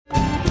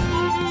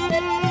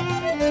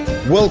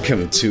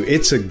Welcome to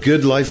It's a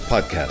Good Life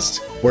podcast,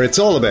 where it's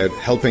all about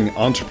helping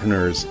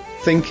entrepreneurs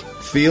think,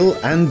 feel,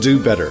 and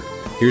do better.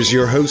 Here's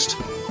your host,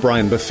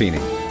 Brian Buffini.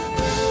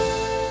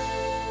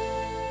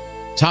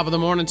 Top of the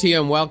morning to you,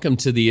 and welcome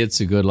to the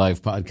It's a Good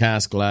Life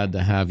podcast. Glad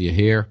to have you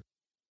here.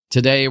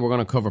 Today, we're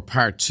going to cover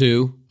part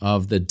 2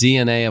 of the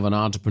DNA of an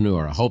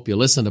entrepreneur. I hope you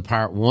listened to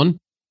part 1.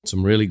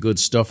 Some really good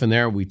stuff in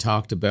there. We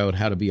talked about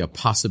how to be a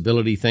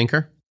possibility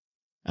thinker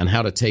and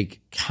how to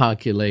take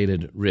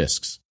calculated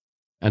risks.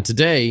 And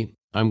today,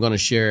 I'm going to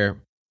share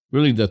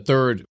really the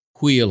third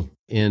wheel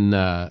in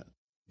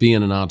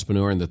being an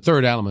entrepreneur and the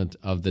third element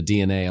of the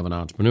DNA of an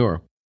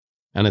entrepreneur.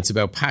 And it's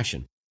about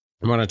passion.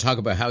 I'm going to talk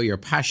about how your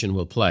passion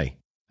will play.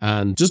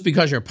 And just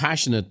because you're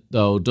passionate,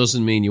 though,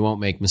 doesn't mean you won't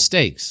make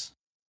mistakes.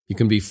 You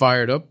can be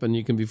fired up, and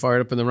you can be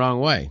fired up in the wrong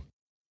way.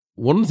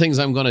 One of the things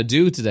I'm going to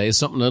do today is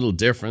something a little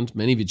different.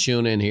 Many of you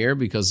tune in here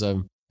because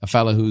I'm a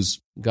fellow who's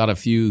got a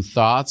few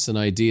thoughts and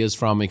ideas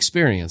from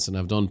experience, and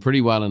I've done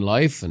pretty well in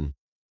life and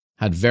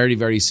had very,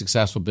 very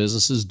successful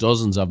businesses,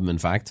 dozens of them, in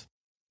fact.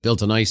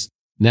 Built a nice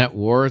net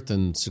worth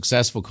and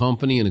successful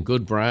company and a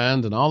good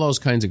brand and all those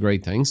kinds of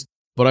great things.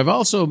 But I've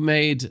also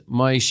made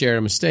my share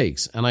of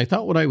mistakes. And I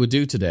thought what I would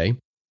do today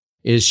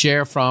is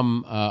share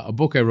from a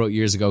book I wrote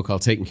years ago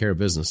called Taking Care of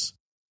Business.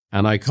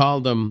 And I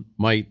called them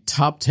my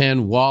top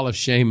 10 wall of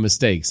shame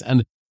mistakes.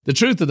 And the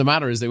truth of the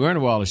matter is they weren't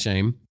a wall of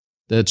shame.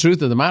 The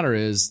truth of the matter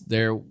is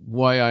they're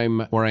why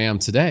I'm where I am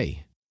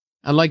today.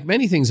 And like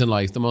many things in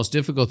life, the most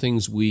difficult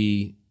things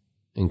we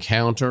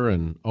encounter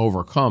and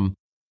overcome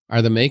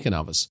are the making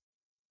of us.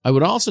 I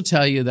would also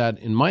tell you that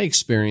in my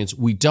experience,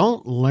 we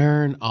don't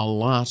learn a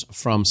lot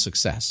from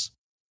success.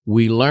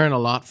 We learn a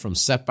lot from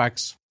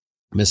setbacks,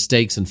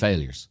 mistakes, and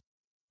failures.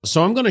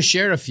 So I'm going to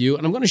share a few,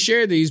 and I'm going to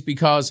share these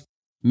because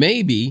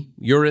maybe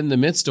you're in the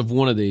midst of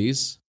one of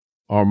these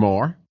or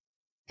more,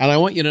 and I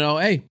want you to know,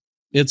 hey,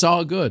 it's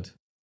all good.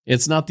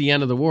 It's not the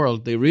end of the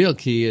world. The real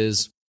key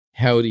is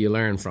how do you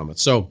learn from it?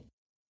 So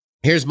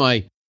here's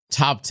my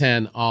top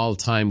 10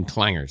 all-time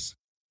clangers.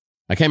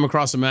 I came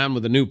across a man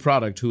with a new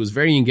product who was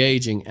very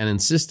engaging and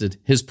insisted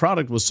his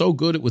product was so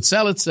good it would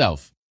sell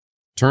itself.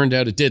 Turned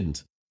out it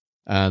didn't.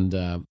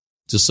 And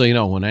just so you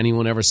know, when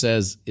anyone ever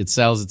says it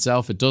sells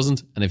itself, it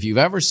doesn't. And if you've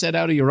ever said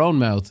out of your own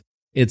mouth,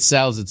 it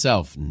sells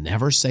itself,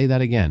 never say that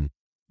again.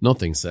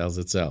 Nothing sells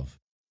itself.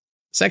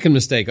 Second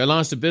mistake, I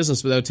launched a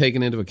business without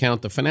taking into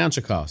account the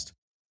financial cost.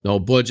 No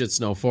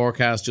budgets, no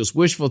forecast, just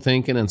wishful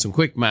thinking and some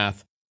quick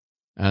math.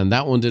 And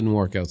that one didn't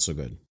work out so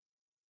good.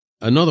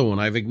 Another one,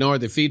 I've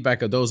ignored the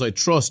feedback of those I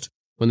trust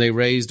when they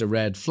raised a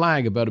red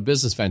flag about a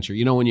business venture.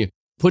 You know, when you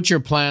put your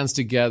plans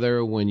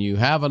together, when you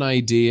have an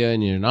idea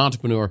and you're an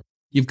entrepreneur,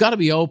 you've got to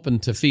be open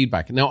to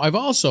feedback. Now, I've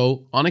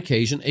also, on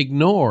occasion,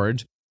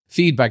 ignored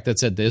feedback that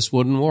said this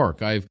wouldn't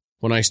work.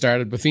 When I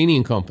started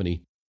Buffini &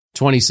 Company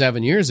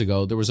 27 years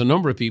ago, there was a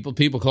number of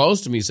people close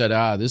to me said,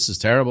 this is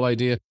a terrible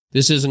idea.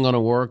 This isn't going to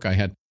work. I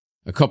had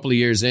a couple of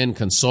years in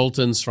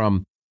consultants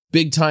from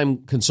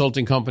big-time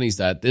consulting companies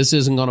that this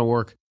isn't going to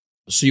work.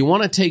 So you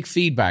want to take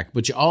feedback,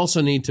 but you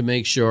also need to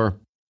make sure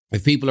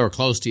if people are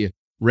close to you,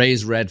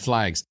 raise red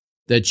flags,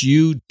 that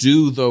you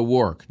do the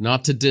work,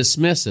 not to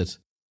dismiss it,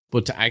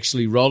 but to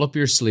actually roll up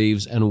your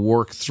sleeves and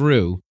work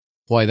through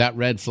why that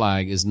red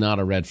flag is not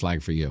a red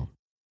flag for you.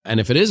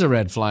 And if it is a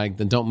red flag,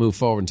 then don't move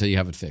forward until you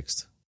have it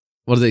fixed.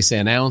 What do they say?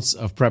 An ounce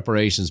of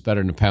preparation is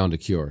better than a pound of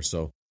cure.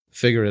 So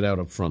figure it out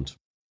up front.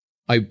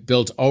 I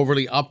built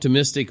overly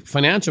optimistic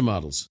financial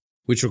models,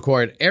 which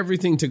required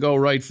everything to go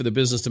right for the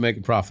business to make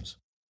a profit.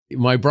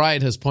 My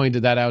bride has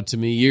pointed that out to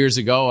me years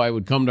ago. I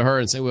would come to her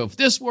and say, well, if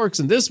this works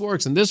and this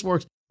works and this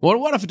works, well,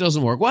 what if it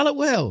doesn't work? Well, it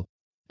will.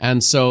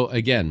 And so,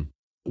 again,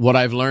 what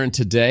I've learned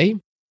today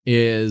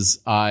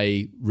is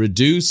I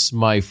reduce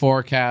my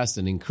forecast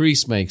and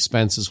increase my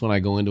expenses when I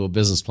go into a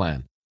business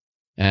plan.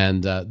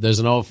 And there's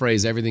an old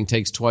phrase, everything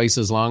takes twice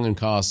as long and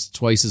costs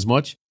twice as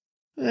much.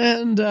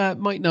 And it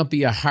might not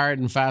be a hard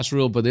and fast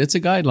rule, but it's a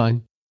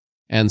guideline.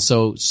 And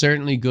so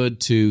certainly good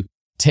to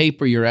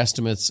taper your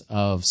estimates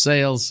of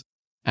sales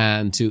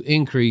and to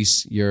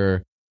increase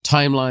your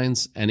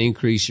timelines and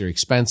increase your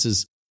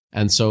expenses.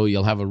 And so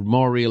you'll have a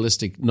more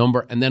realistic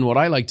number. And then what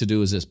I like to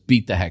do is just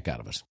beat the heck out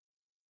of it.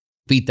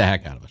 Beat the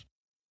heck out of it.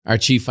 Our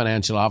chief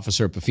financial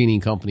officer at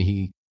Buffini & Company,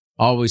 he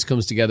always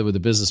comes together with a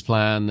business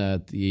plan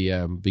at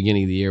the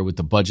beginning of the year with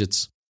the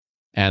budgets.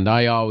 And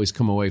I always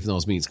come away from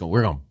those meetings going,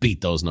 we're going to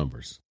beat those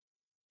numbers.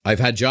 I've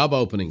had job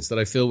openings that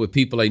I filled with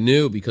people I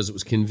knew because it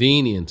was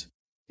convenient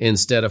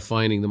instead of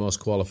finding the most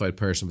qualified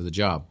person for the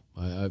job.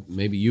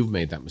 Maybe you've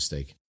made that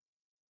mistake.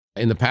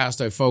 In the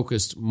past, I've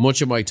focused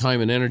much of my time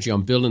and energy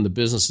on building the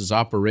business's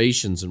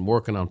operations and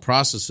working on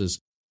processes,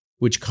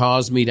 which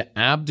caused me to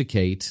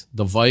abdicate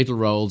the vital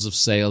roles of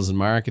sales and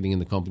marketing in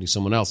the company to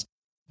someone else.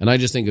 And I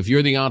just think if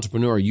you're the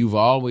entrepreneur, you've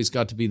always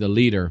got to be the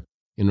leader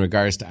in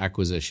regards to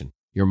acquisition.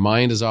 Your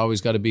mind has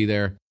always got to be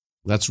there.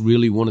 That's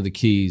really one of the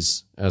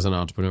keys as an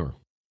entrepreneur.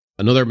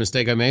 Another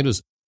mistake I made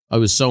was I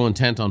was so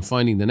intent on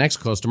finding the next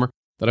customer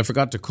that I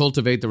forgot to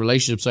cultivate the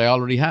relationships I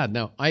already had.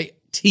 Now, I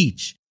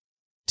teach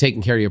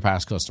taking care of your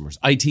past customers.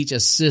 I teach a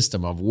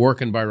system of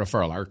working by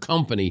referral. Our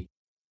company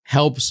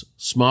helps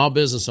small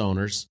business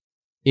owners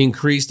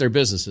increase their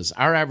businesses.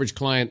 Our average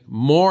client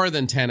more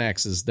than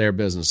 10x's their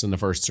business in the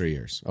first 3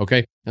 years,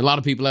 okay? And a lot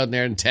of people out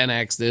there in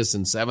 10x this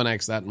and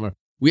 7x that. And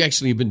we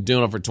actually have been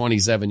doing it for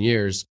 27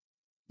 years.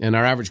 And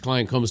our average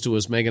client comes to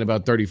us making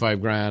about 35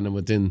 grand, and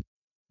within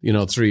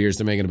 3 years,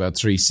 they're making about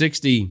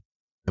 360.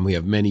 And we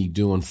have many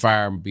doing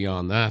far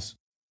beyond that.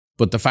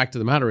 But the fact of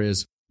the matter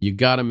is, you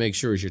got to make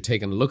sure as you're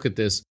taking a look at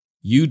this,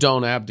 you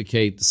don't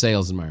abdicate the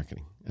sales and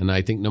marketing. And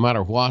I think no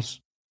matter what,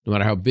 no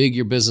matter how big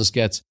your business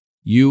gets,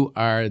 you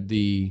are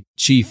the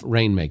chief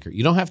rainmaker.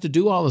 You don't have to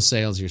do all the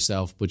sales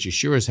yourself, but you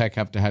sure as heck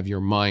have to have your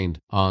mind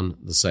on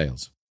the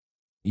sales.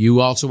 You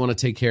also want to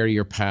take care of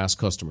your past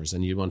customers,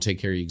 and you want to take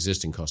care of your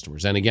existing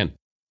customers. And again,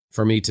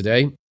 for me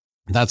today,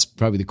 that's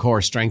probably the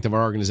core strength of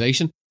our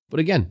organization. But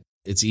again,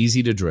 it's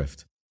easy to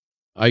drift.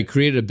 I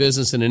created a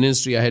business in an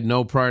industry I had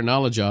no prior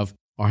knowledge of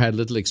or had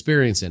little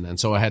experience in. And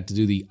so I had to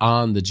do the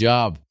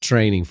on-the-job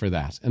training for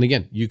that. And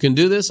again, you can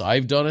do this.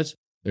 I've done it.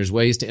 There's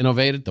ways to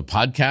innovate it. The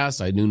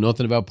podcast, I knew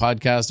nothing about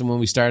podcasting when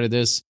we started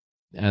this.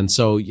 And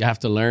so you have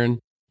to learn.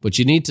 But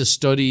you need to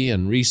study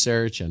and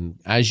research, and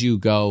as you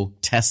go,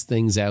 test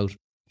things out,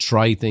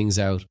 try things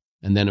out,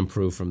 and then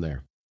improve from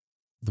there.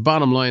 The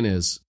bottom line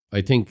is,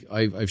 I think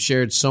I've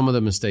shared some of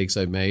the mistakes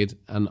I've made,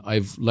 and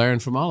I've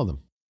learned from all of them.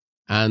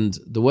 And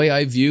the way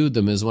I viewed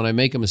them is when I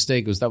make a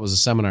mistake, that was a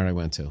seminar I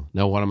went to.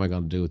 Now, what am I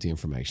going to do with the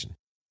information?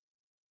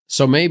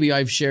 So maybe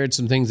I've shared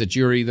some things that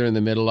you're either in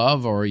the middle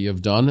of or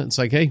you've done. It's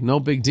like, hey, no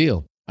big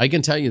deal. I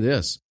can tell you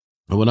this.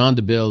 I went on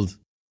to build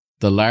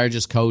the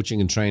largest coaching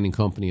and training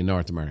company in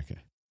North America.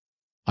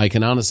 I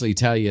can honestly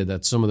tell you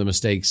that some of the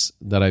mistakes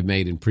that I've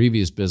made in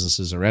previous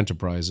businesses or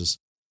enterprises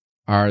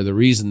are the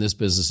reason this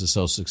business is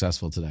so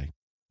successful today.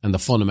 And the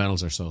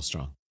fundamentals are so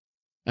strong.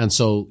 And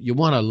so you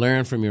want to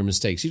learn from your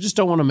mistakes. You just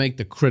don't want to make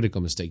the critical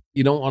mistake.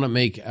 You don't want to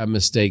make a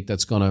mistake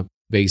that's going to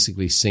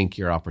basically sink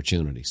your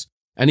opportunities.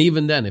 And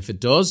even then, if it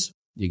does,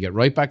 you get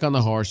right back on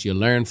the horse, you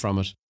learn from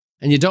it,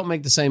 and you don't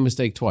make the same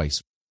mistake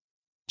twice.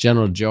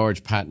 General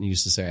George Patton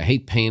used to say, I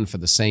hate paying for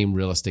the same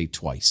real estate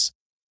twice.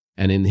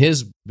 And in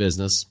his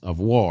business of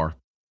war,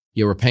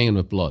 you were paying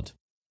with blood.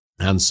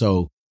 And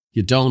so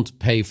you don't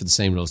pay for the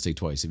same real estate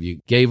twice. If you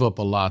gave up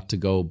a lot to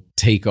go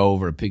take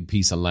over a big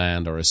piece of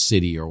land or a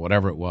city or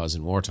whatever it was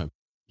in wartime,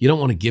 you don't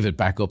want to give it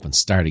back up and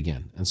start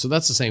again. And so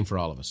that's the same for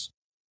all of us.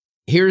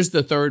 Here's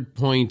the third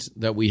point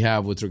that we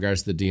have with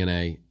regards to the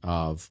DNA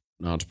of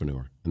an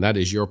entrepreneur, and that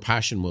is your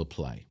passion will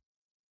play.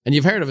 And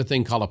you've heard of a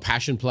thing called a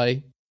passion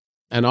play.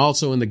 And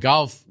also in the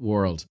golf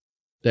world,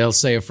 they'll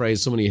say a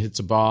phrase, somebody hits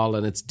a ball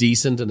and it's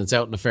decent and it's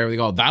out in the fairway. They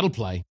go, that'll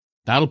play.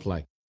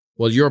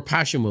 Well, your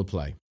passion will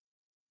play.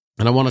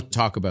 And I want to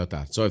talk about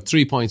that. So I have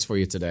 3 points for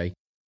you today.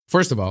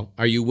 First of all,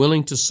 are you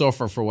willing to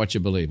suffer for what you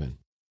believe in?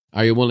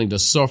 Are you willing to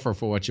suffer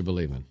for what you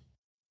believe in?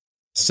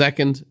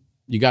 Second,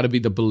 you got to be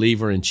the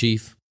believer in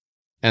chief.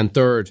 And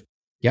third,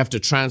 you have to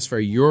transfer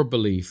your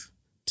belief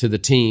to the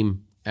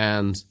team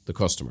and the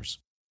customers.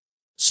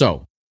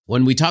 So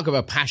when we talk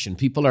about passion,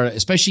 people are,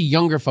 especially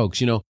younger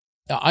folks,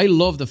 I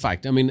love the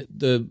fact,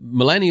 the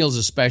millennials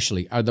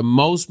especially are the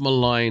most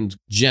maligned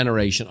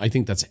generation I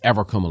think that's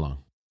ever come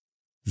along.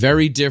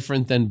 Very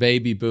different than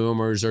baby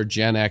boomers or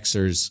Gen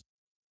Xers.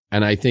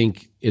 And I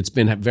think it's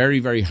been a very,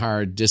 very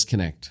hard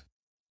disconnect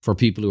for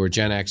people who are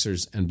Gen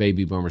Xers and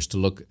baby boomers to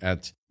look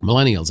at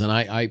millennials. And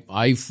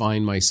I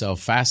find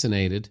myself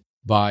fascinated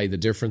by the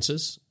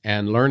differences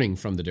and learning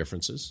from the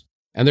differences.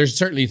 And there's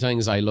certainly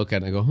things I look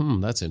at and I go,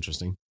 that's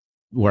interesting,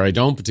 where I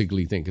don't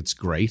particularly think it's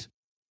great.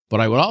 But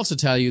I would also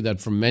tell you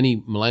that for many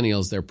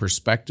millennials, their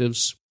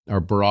perspectives are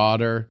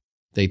broader.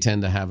 They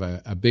tend to have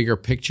a bigger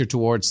picture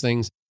towards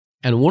things.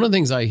 And one of the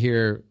things I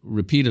hear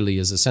repeatedly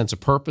is a sense of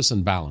purpose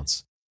and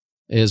balance.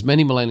 As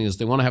many millennials,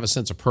 they want to have a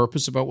sense of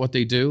purpose about what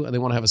they do, and they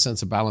want to have a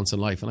sense of balance in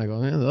life. And I go,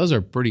 those are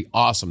pretty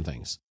awesome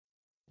things,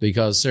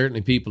 because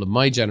certainly people of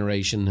my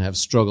generation have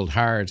struggled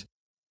hard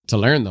to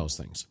learn those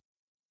things.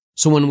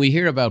 So when we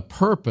hear about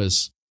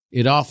purpose,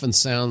 it often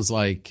sounds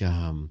like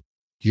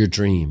your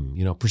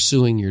dream,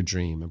 pursuing your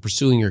dream and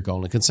pursuing your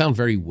goal. It can sound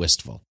very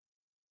wistful.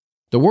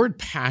 The word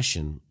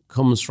passion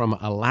comes from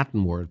a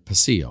Latin word,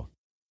 passio.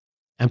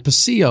 And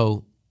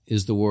passio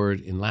is the word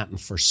in Latin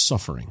for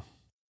suffering.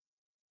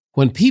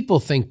 When people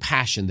think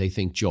passion, they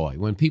think joy.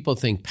 When people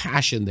think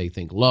passion, they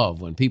think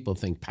love. When people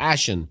think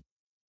passion,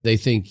 they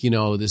think,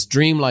 this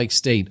dreamlike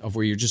state of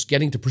where you're just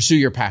getting to pursue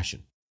your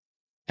passion.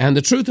 And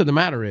the truth of the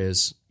matter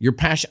is, your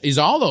passion is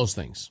all those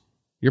things.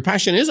 Your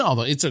passion is all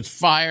those. It's that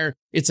fire.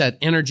 It's that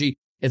energy.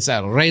 It's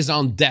that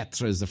raison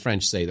d'être, as the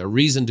French say, the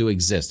reason to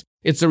exist.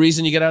 It's the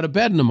reason you get out of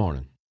bed in the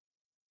morning.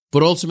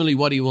 But ultimately,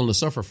 what are you willing to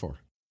suffer for?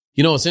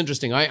 It's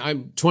interesting.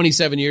 I'm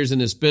 27 years in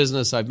this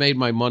business. I've made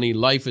my money.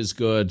 Life is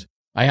good.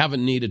 I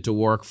haven't needed to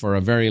work for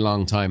a very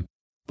long time.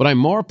 But I'm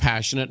more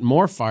passionate,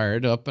 more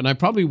fired up, and I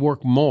probably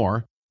work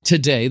more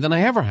today than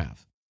I ever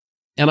have.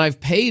 And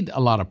I've paid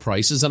a lot of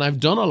prices, and I've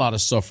done a lot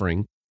of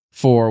suffering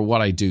for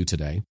what I do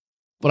today.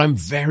 but I'm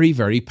very,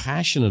 very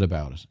passionate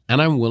about it.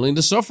 And I'm willing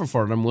to suffer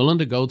for it. I'm willing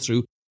to go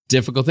through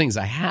difficult things.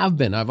 I have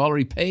been. I've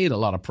already paid a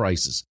lot of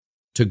prices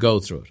to go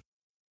through it.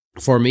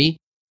 For me,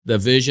 the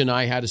vision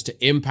I had is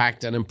to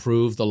impact and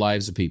improve the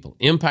lives of people.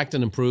 Impact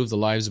and improve the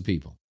lives of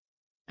people.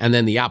 And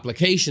then the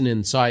application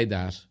inside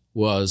that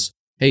was,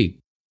 hey,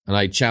 and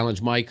I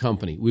challenge my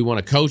company, we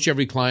want to coach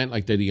every client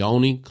like they're the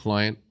only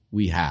client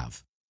we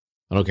have.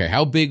 I don't care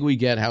how big we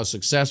get, how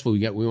successful we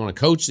get, we want to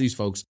coach these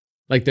folks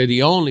like they're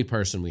the only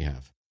person we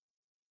have.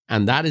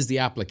 And that is the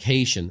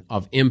application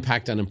of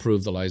impact and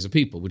improve the lives of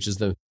people, which is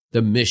the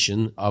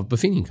mission of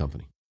Buffini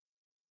Company.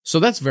 So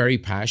that's very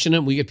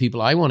passionate. We get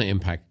people, I want to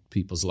impact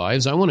people's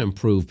lives. I want to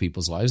improve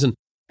people's lives.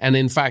 And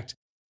in fact,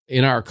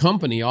 in our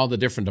company, all the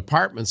different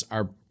departments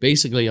are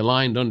basically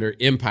aligned under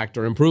impact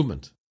or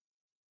improvement.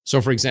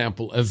 So for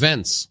example,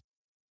 events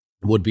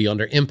would be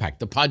under impact.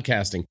 The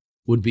podcasting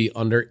would be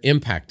under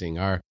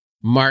impacting. Our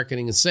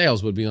marketing and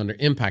sales would be under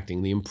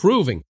impacting. The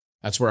improving,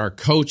 that's where our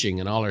coaching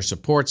and all our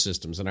support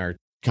systems and our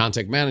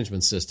contact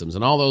management systems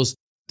and all those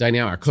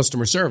dynamic, our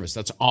customer service,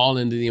 that's all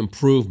into the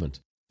improvement.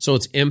 So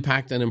it's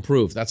impact and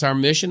improve. That's our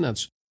mission.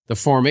 That's the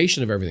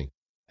formation of everything.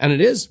 And it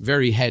is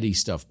very heady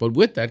stuff. But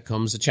with that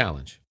comes a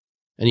challenge.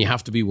 And you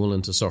have to be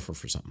willing to suffer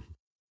for something.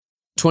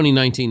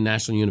 2019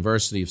 National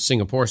University of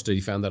Singapore study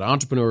found that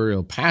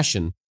entrepreneurial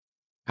passion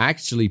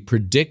actually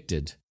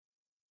predicted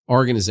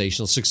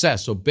organizational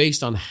success. So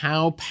based on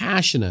how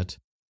passionate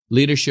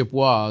leadership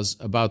was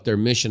about their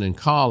mission and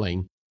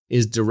calling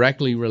is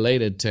directly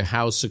related to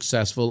how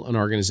successful an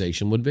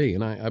organization would be.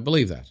 And I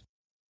believe that.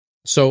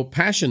 So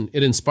passion,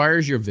 it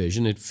inspires your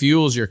vision, it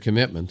fuels your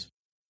commitment,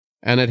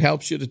 and it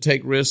helps you to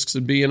take risks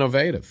and be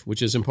innovative,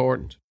 which is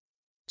important.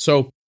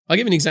 So I'll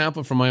give you an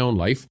example from my own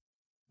life.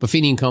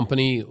 Buffini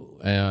Company,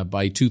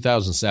 by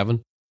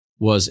 2007,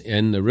 was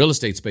in the real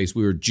estate space.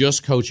 We were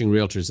just coaching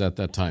realtors at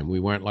that time. We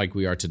weren't like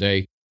we are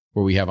today,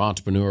 where we have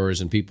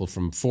entrepreneurs and people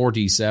from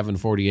 47,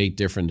 48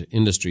 different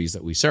industries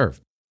that we serve.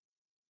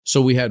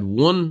 So we had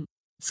one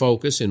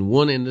focus in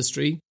one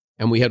industry,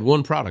 and we had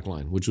one product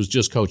line, which was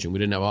just coaching. We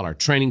didn't have all our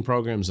training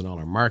programs and all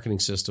our marketing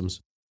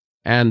systems.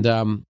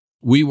 And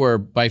we were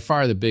by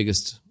far the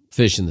biggest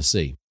fish in the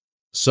sea.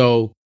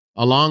 So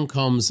along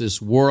comes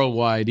this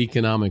worldwide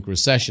economic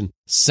recession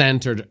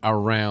centered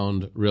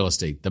around real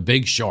estate, the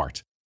Big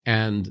Short.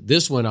 And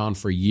this went on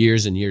for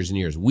years and years and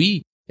years.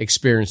 We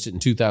experienced it in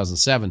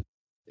 2007.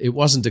 It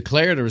wasn't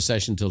declared a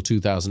recession until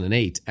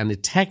 2008, and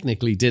it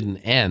technically didn't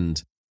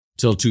end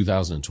till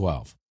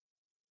 2012.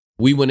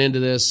 We went into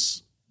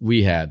this,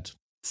 we had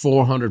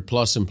 400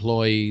 plus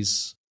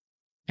employees,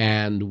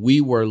 and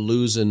we were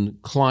losing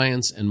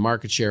clients and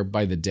market share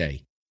by the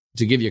day.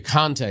 To give you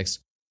context,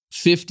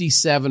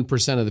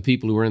 57% of the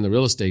people who were in the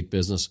real estate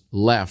business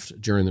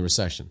left during the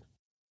recession.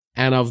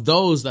 And of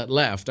those that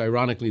left,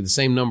 ironically, the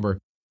same number,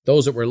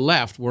 those that were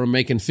left were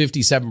making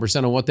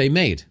 57% of what they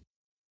made.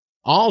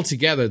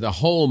 Altogether, the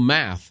whole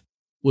math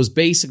was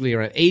basically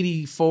around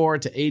 84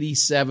 to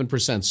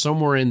 87%,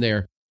 somewhere in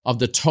there, of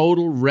the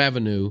total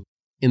revenue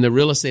in the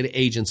real estate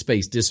agent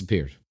space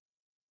disappeared.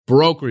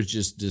 Brokerage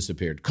just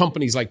disappeared.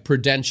 Companies like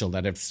Prudential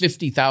that had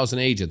 50,000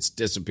 agents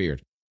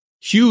disappeared.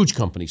 Huge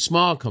companies,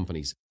 small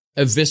companies,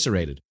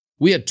 eviscerated.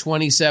 We had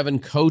 27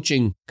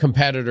 coaching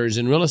competitors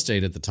in real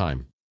estate at the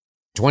time.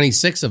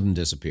 26 of them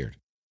disappeared.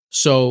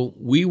 So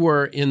we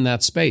were in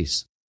that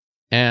space.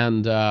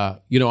 And, I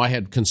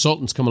had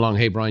consultants come along,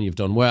 hey, Brian, you've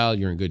done well,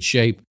 you're in good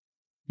shape.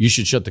 You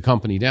should shut the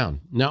company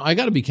down. Now, I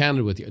got to be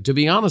candid with you. To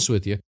be honest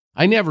with you,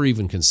 I never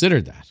even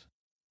considered that.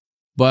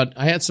 But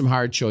I had some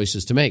hard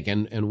choices to make.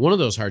 And one of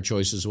those hard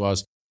choices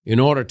was, in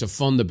order to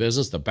fund the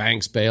business, the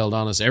banks bailed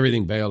on us,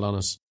 everything bailed on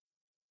us.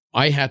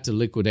 I had to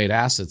liquidate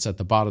assets at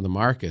the bottom of the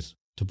market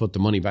to put the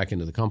money back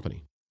into the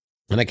company.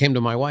 And I came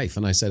to my wife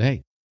and I said,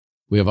 hey,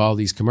 we have all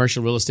these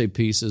commercial real estate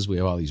pieces. We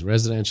have all these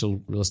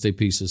residential real estate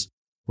pieces.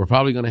 We're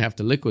probably going to have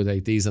to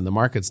liquidate these and the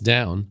market's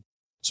down.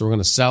 So we're going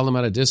to sell them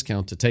at a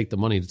discount to take the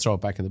money to throw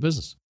it back in the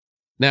business.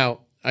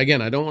 Now,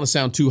 again, I don't want to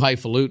sound too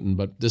highfalutin,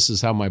 but this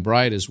is how my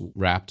bride is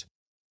wrapped.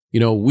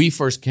 We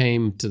first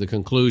came to the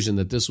conclusion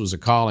that this was a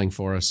calling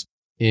for us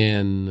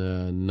in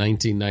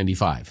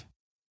 1995.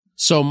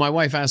 So my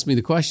wife asked me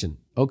the question,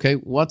 okay,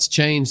 what's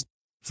changed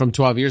from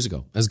 12 years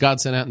ago? Has God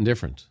said anything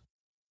different?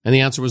 And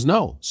the answer was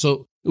no.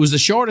 So it was the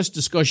shortest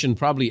discussion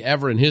probably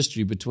ever in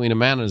history between a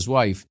man and his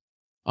wife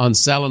on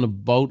selling a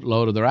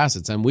boatload of their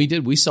assets. And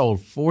we sold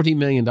 $40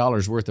 million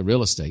worth of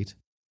real estate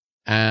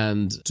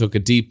and took a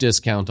deep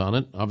discount on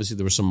it. Obviously,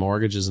 there were some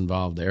mortgages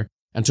involved there,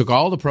 and took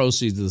all the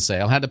proceeds of the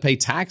sale, had to pay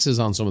taxes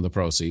on some of the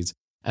proceeds,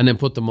 and then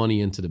put the money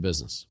into the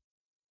business.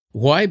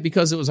 Why?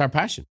 Because it was our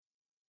passion.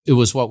 It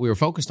was what we were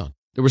focused on.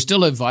 There was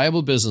still a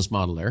viable business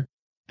model there,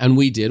 and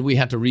we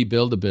had to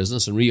rebuild the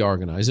business and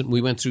reorganize it. And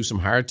we went through some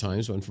hard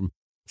times, went from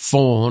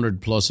 400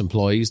 plus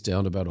employees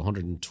down to about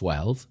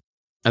 112,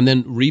 and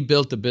then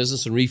rebuilt the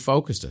business and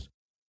refocused it.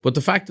 But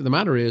the fact of the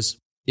matter is,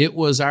 it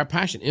was our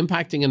passion.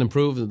 Impacting and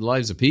improving the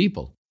lives of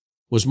people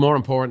was more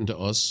important to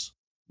us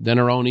than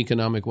our own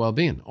economic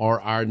well-being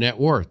or our net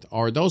worth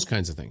or those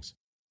kinds of things.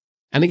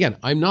 And again,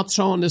 I'm not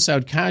throwing this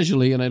out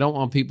casually, and I don't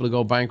want people to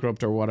go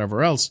bankrupt or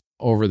whatever else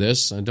over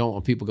this. I don't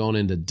want people going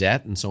into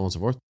debt and so on and so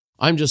forth.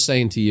 I'm just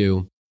saying to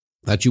you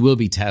that you will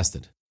be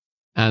tested.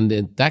 And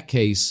in that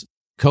case,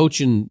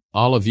 coaching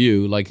all of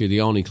you like you're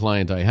the only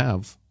client I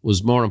have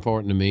was more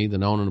important to me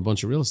than owning a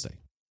bunch of real estate.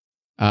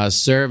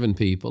 Serving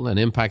people and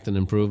impacting and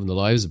improving the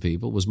lives of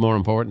people was more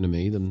important to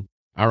me than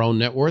our own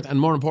net worth, and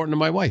more important to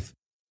my wife,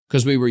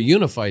 because we were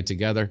unified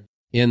together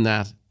in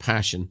that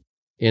passion,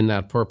 in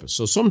that purpose.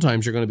 So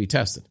sometimes you're going to be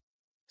tested.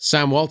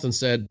 Sam Walton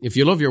said, if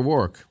you love your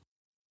work,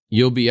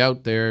 you'll be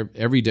out there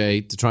every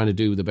day to trying to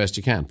do the best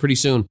you can. Pretty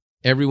soon,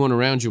 everyone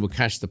around you will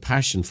catch the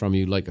passion from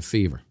you like a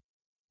fever.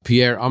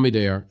 Pierre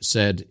Omidyar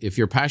said, if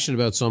you're passionate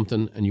about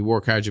something and you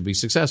work hard, you'll be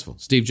successful.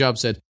 Steve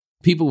Jobs said,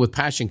 people with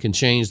passion can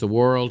change the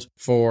world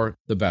for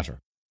the better.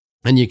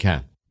 And you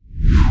can.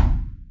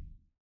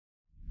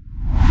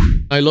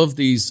 I love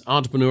these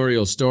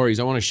entrepreneurial stories.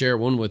 I want to share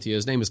one with you.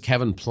 His name is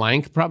Kevin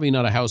Plank. Probably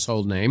not a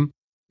household name.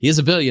 He is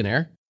a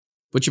billionaire,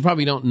 but you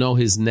probably don't know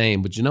his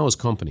name, but you know his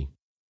company.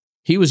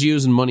 He was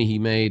using money he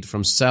made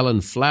from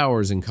selling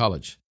flowers in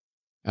college.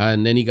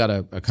 And then he got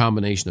a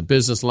combination of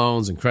business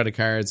loans and credit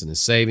cards and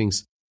his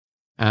savings.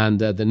 And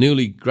the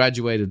newly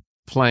graduated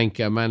Plank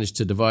managed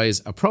to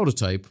devise a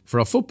prototype for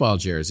a football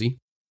jersey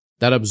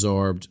that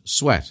absorbed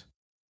sweat.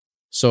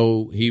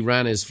 So he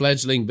ran his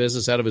fledgling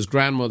business out of his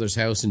grandmother's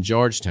house in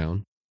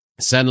Georgetown,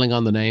 settling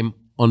on the name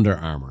Under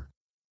Armour.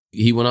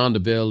 He went on to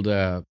build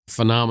a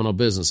phenomenal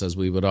business, as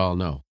we would all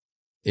know.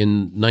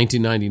 In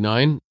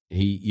 1999,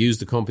 he used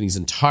the company's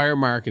entire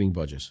marketing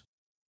budget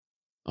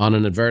on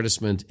an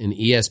advertisement in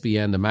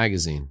ESPN, the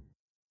magazine.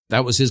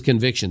 That was his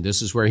conviction.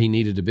 This is where he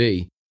needed to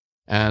be.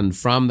 And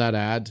from that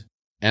ad,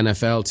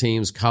 NFL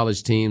teams,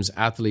 college teams,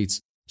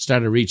 athletes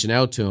started reaching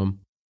out to him,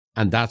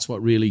 and that's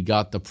what really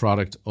got the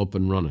product up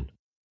and running.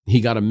 He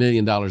got $1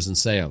 million in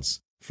sales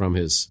from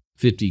his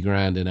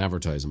 $50,000 in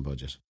advertising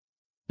budget.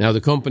 Now,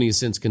 the company has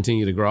since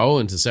continued to grow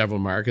into several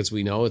markets.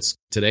 We know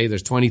today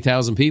there's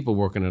 20,000 people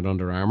working at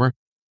Under Armour,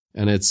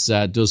 and it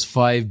does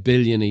 $5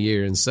 billion a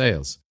year in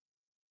sales.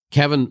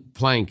 Kevin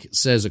Plank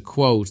says a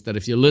quote that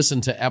if you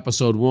listen to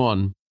episode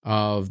 1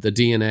 of The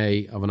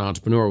DNA of an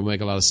Entrepreneur will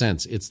make a lot of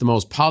sense. It's the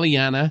most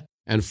Pollyanna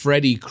and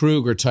Freddy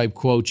Krueger type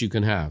quote you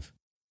can have.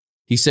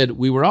 He said,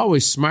 we were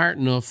always smart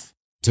enough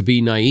to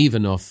be naive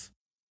enough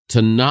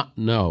to not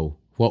know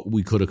what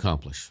we could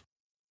accomplish.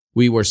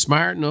 We were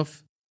smart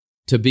enough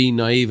to be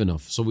naive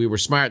enough. So we were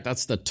smart.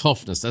 That's the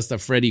toughness. That's the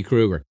Freddy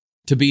Krueger.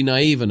 To be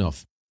naive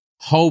enough,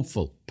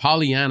 hopeful,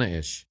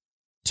 Pollyanna-ish,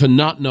 to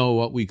not know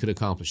what we could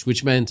accomplish,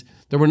 which meant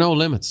there were no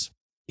limits.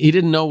 He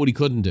didn't know what he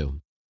couldn't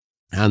do.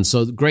 And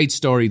so great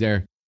story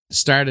there.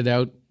 Started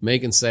out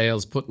making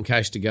sales, putting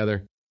cash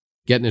together,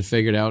 getting it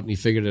figured out, and he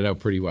figured it out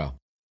pretty well.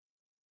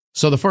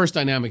 So the first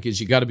dynamic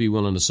is you got to be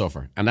willing to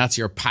suffer, and that's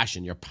your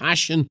passion. Your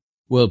passion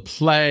will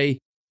play,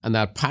 and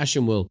that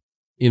passion will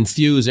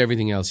infuse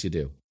everything else you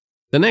do.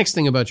 The next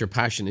thing about your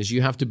passion is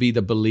you have to be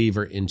the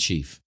believer in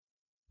chief.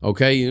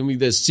 Okay, you can be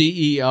the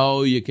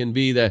CEO, you can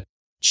be the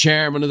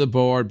chairman of the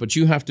board, but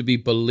you have to be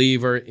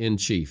believer in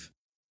chief.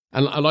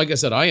 And like I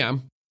said, I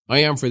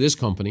am for this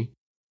company.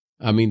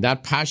 I mean,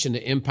 that passion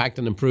to impact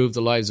and improve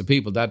the lives of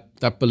people,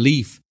 that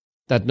belief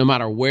that no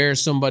matter where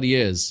somebody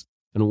is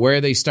and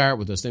where they start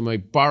with us, they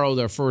might borrow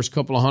their first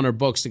couple of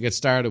 $100 to get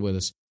started with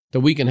us, that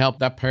we can help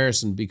that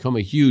person become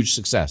a huge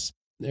success.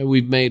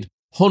 We've made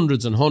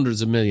hundreds and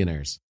hundreds of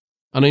millionaires.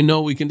 And I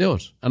know we can do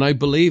it. And I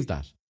believe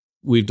that.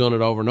 We've done it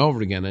over and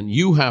over again. And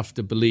you have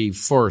to believe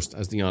first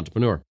as the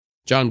entrepreneur.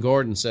 John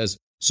Gordon says,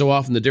 so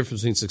often the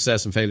difference between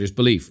success and failure is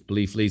belief.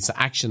 Belief leads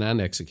to action and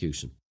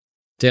execution.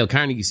 Dale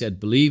Carnegie said,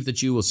 believe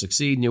that you will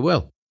succeed and you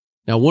will.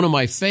 Now, one of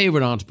my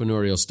favorite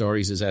entrepreneurial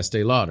stories is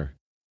Estee Lauder.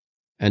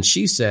 And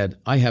she said,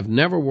 I have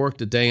never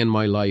worked a day in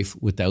my life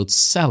without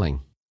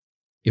selling.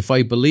 If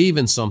I believe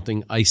in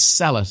something, I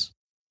sell it,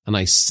 and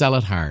I sell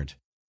it hard.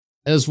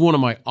 That is one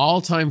of my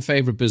all-time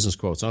favorite business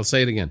quotes. I'll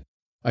say it again.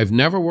 I've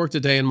never worked a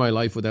day in my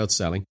life without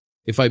selling.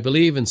 If I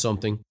believe in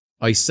something,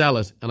 I sell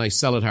it, and I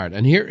sell it hard.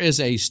 And here is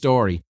a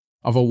story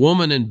of a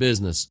woman in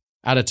business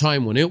at a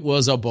time when it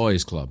was a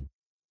boys' club.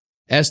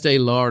 Estee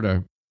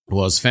Lauder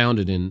was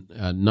founded in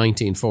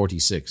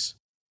 1946,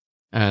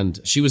 and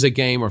she was a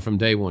gamer from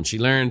day one. She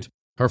learned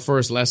her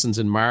first lessons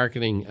in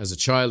marketing as a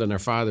child in her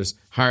father's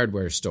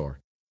hardware store,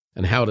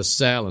 and how to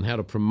sell and how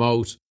to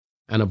promote,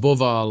 and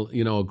above all,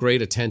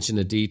 great attention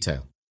to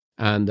detail.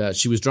 And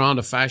she was drawn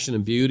to fashion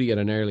and beauty at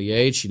an early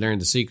age. She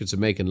learned the secrets of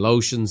making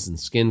lotions and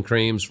skin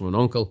creams from an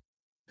uncle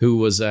who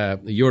was a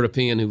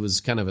European who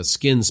was kind of a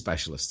skin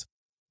specialist.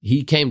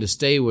 He came to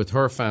stay with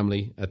her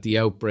family at the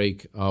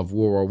outbreak of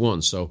World War I.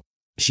 So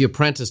she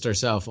apprenticed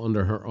herself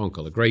under her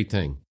uncle, a great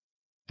thing.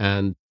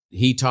 And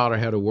he taught her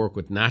how to work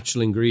with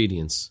natural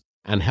ingredients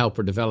and help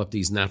her develop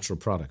these natural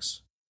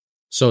products.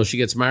 So she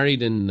gets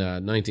married in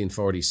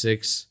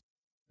 1946,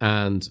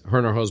 and her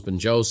and her husband,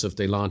 Joseph,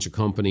 they launch a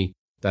company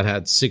that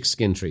had 6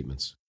 skin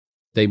treatments.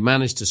 They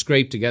managed to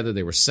scrape together,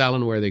 they were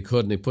selling where they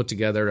could, and they put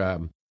together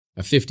a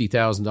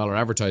 $50,000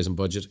 advertising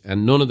budget,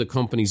 and none of the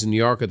companies in New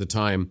York at the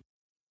time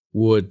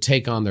would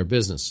take on their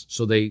business.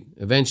 So they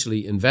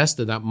eventually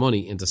invested that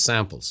money into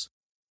samples,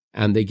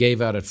 and they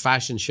gave out at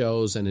fashion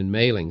shows and in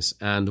mailings.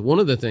 And one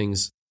of the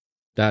things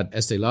that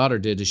Estee Lauder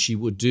did is she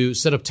would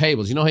set up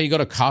tables. You know how you go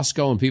to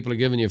Costco and people are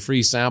giving you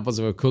free samples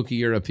of a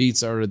cookie or a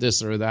pizza or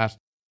this or that?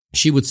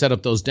 She would set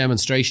up those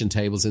demonstration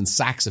tables in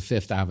Saks of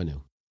Fifth Avenue.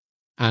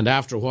 And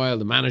after a while,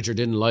 the manager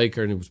didn't like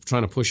her and he was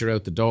trying to push her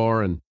out the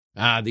door, and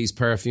these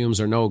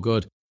perfumes are no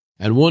good.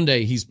 And one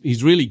day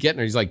he's really getting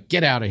her. He's like,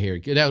 get out of here,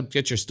 get out,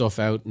 get your stuff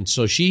out. And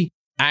so she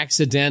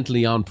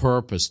accidentally on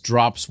purpose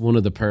drops one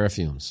of the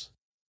perfumes.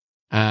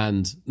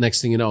 And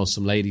next thing you know,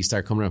 some ladies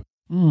start coming around.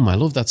 I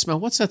love that smell.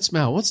 What's that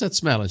smell? What's that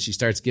smell? And she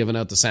starts giving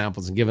out the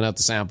samples and giving out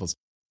the samples.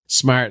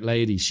 Smart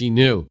lady. She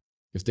knew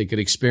if they could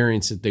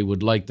experience it, they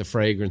would like the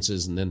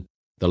fragrances and then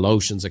the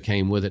lotions that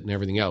came with it and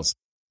everything else.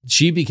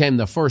 She became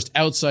the first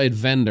outside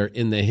vendor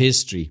in the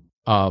history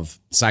of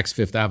Saks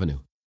Fifth Avenue.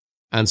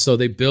 And so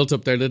they built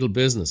up their little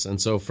business.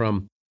 And so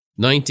from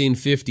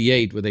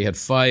 1958, where they had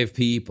 5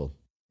 people,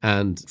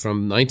 and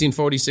from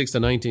 1946 to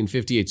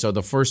 1958, so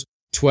the first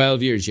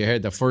 12 years, you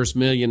heard the first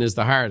million is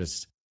the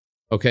hardest.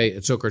 Okay,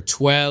 it took her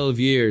 12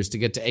 years to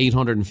get to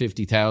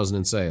 850,000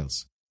 in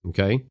sales.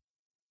 Okay,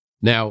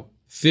 now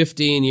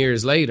 15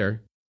 years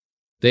later,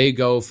 they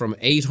go from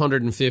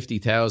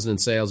 850,000 in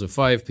sales with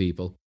 5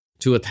 people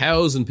to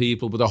 1,000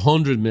 people with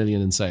 100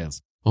 million in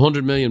sales,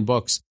 100 million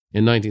bucks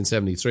in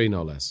 1973,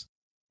 no less.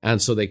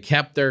 And so they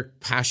kept their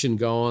passion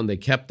going, they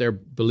kept their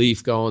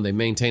belief going, they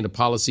maintained a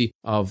policy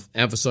of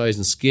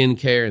emphasizing skin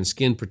care and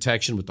skin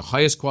protection with the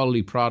highest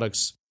quality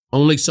products,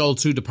 only sold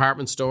through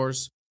department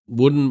stores,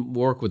 wouldn't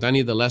work with any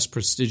of the less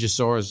prestigious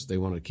stores. They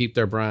wanted to keep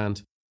their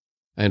brand.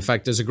 In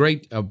fact, there's a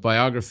great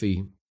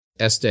biography,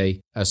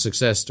 Estee, a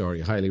success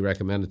story. I highly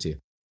recommend it to you.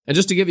 And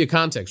just to give you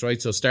context,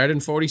 right? So started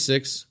in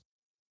 46.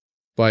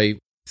 By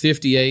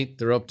 58,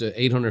 they're up to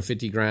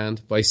 850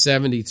 grand. By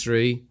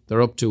 73,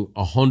 they're up to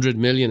 100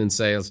 million in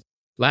sales.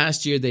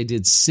 Last year, they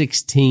did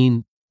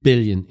 16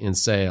 billion in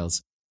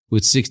sales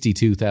with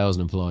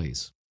 62,000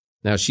 employees.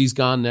 Now, she's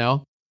gone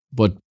now,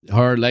 but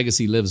her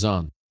legacy lives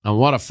on. And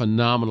what a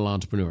phenomenal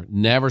entrepreneur.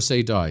 Never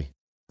say die.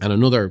 And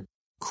another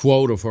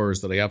quote of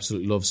hers that I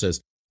absolutely love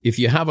says, if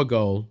you have a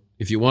goal,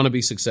 if you want to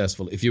be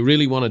successful, if you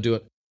really want to do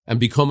it and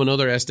become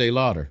another Estee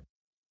Lauder,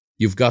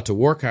 you've got to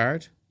work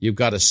hard. You've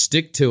got to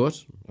stick to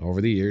it.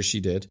 Over the years, she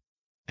did.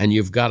 And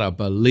you've got to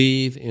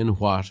believe in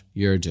what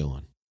you're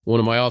doing. One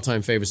of my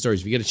all-time favorite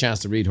stories. If you get a chance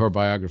to read her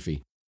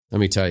biography, let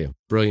me tell you,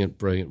 brilliant,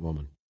 brilliant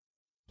woman.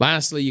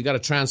 Lastly, you got to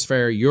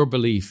transfer your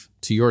belief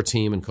to your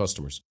team and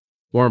customers.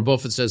 Warren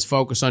Buffett says,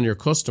 focus on your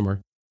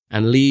customer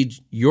and lead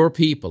your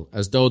people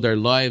as though their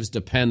lives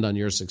depend on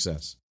your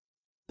success.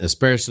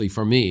 Especially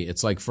for me,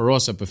 it's like for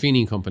us at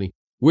Buffini & Company,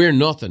 we're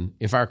nothing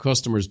if our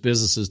customers'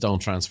 businesses don't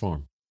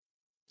transform.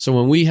 So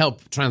when we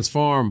help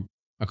transform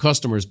a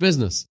customer's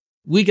business,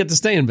 we get to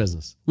stay in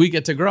business. We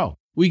get to grow.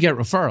 We get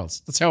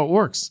referrals. That's how it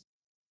works.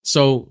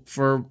 So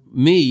for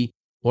me,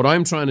 what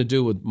I'm trying to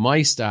do with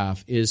my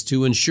staff is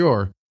to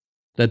ensure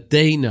that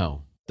they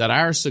know that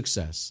our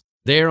success,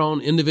 their own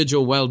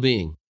individual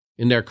well-being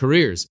in their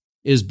careers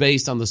is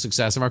based on the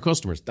success of our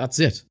customers. That's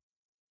it.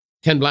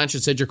 Ken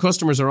Blanchard said, your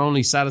customers are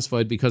only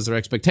satisfied because their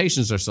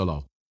expectations are so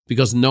low,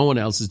 because no one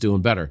else is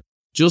doing better.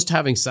 Just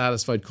having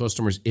satisfied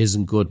customers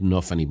isn't good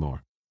enough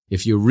anymore.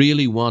 If you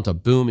really want a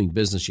booming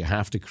business, you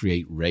have to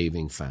create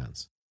raving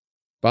fans.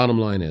 Bottom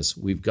line is,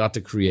 we've got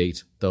to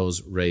create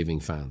those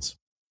raving fans.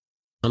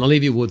 And I'll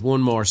leave you with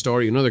one more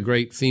story. Another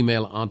great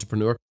female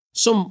entrepreneur.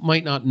 Some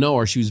might not know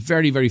her. She was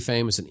very, very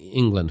famous in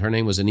England. Her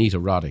name was Anita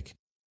Roddick.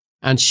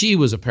 And she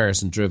was a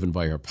person driven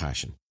by her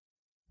passion.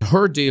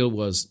 Her deal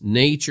was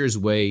nature's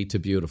way to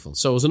beautiful.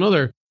 So it was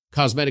another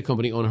cosmetic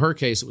company. In her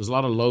case, it was a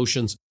lot of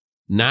lotions,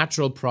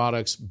 natural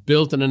products,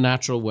 built in a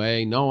natural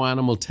way, no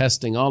animal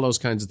testing, all those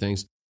kinds of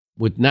things,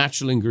 with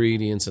natural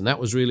ingredients, and that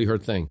was really her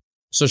thing.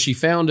 So she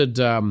founded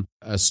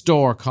a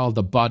store called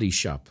The Body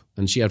Shop,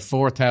 and she had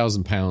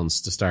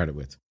 £4,000 to start it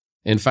with.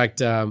 In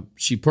fact,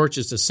 she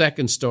purchased a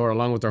second store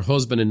along with her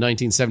husband in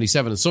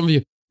 1977, and some of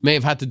you may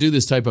have had to do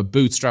this type of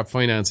bootstrap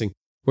financing,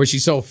 where she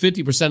sold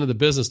 50% of the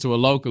business to a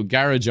local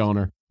garage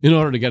owner in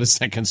order to get a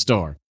second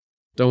store.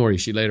 Don't worry,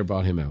 she later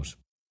bought him out.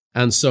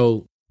 And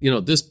so,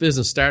 this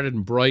business started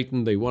in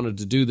Brighton. They wanted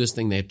to do this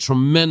thing. They had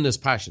tremendous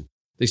passion.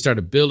 They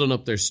started building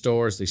up their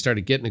stores. They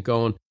started getting it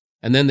going.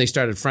 And then they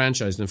started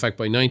franchising. In fact,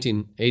 by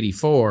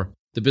 1984,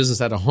 the business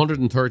had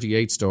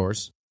 138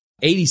 stores,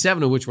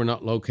 87 of which were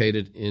not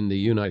located in the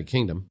United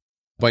Kingdom.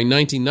 By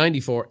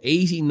 1994,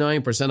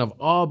 89% of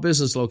all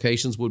business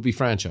locations would be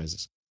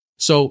franchises.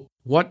 So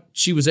what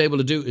she was able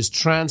to do is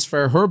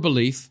transfer her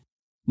belief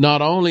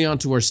not only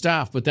onto her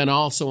staff, but then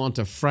also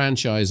onto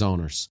franchise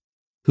owners,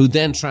 who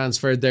then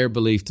transferred their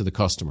belief to the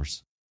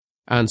customers.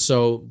 And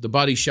so the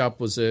Body Shop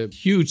was a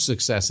huge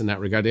success in that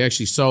regard. They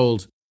actually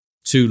sold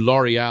to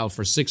L'Oreal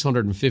for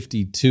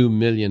 £652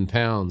 million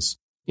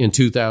in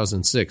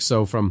 2006.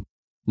 So from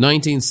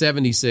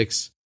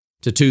 1976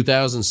 to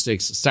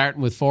 2006,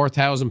 starting with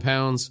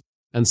 £4,000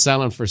 and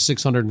selling for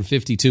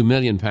 £652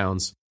 million.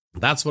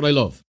 That's what I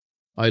love.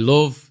 I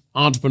love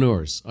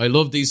entrepreneurs. I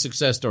love these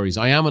success stories.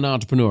 I am an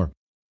entrepreneur.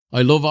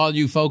 I love all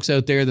you folks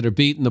out there that are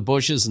beating the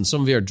bushes, and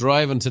some of you are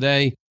driving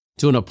today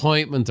to an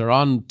appointment or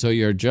on to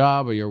your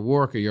job or your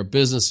work or your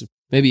business.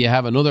 Maybe you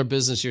have another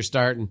business you're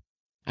starting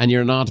and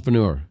you're an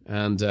entrepreneur.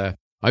 And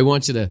I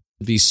want you to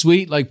be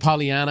sweet like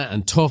Pollyanna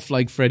and tough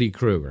like Freddy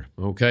Krueger,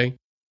 okay?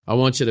 I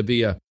want you to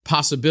be a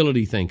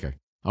possibility thinker.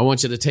 I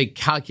want you to take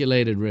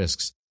calculated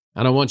risks.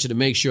 And I want you to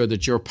make sure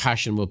that your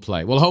passion will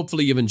play. Well,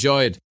 hopefully you've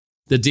enjoyed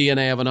the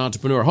DNA of an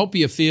entrepreneur. Hope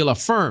you feel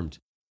affirmed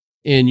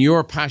in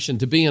your passion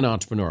to be an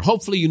entrepreneur.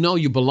 Hopefully you know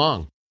you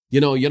belong. You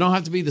know, you don't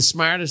have to be the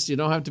smartest. You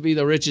don't have to be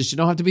the richest. You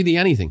don't have to be the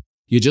anything.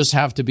 You just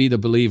have to be the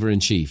believer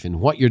in chief in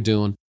what you're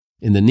doing,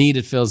 in the need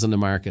it fills in the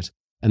market,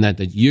 and that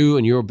you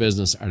and your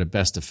business are the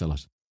best to fill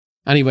it.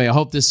 Anyway, I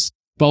hope this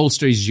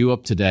bolsters you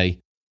up today,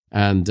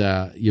 and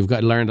you've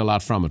learned a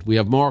lot from it. We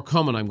have more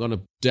coming. I'm going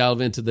to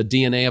delve into the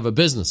DNA of a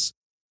business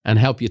and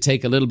help you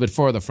take a little bit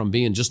further from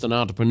being just an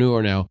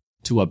entrepreneur now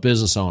to a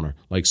business owner,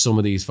 like some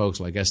of these folks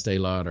like Estee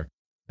Lauder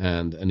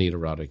and Anita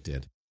Roddick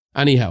did.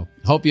 Anyhow,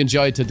 hope you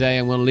enjoyed today.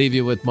 I'm going to leave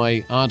you with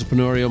my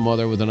entrepreneurial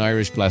mother with an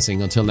Irish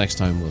blessing. Until next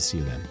time, we'll see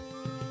you then.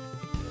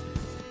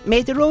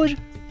 May the road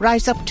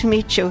rise up to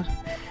meet you,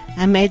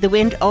 and may the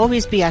wind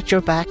always be at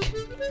your back.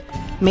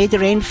 May the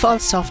rain fall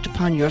soft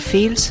upon your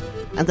fields,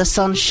 and the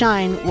sun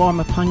shine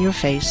warm upon your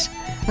face.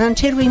 And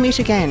until we meet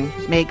again,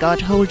 may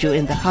God hold you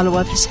in the hollow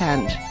of his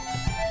hand.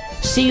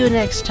 See you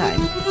next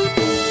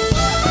time.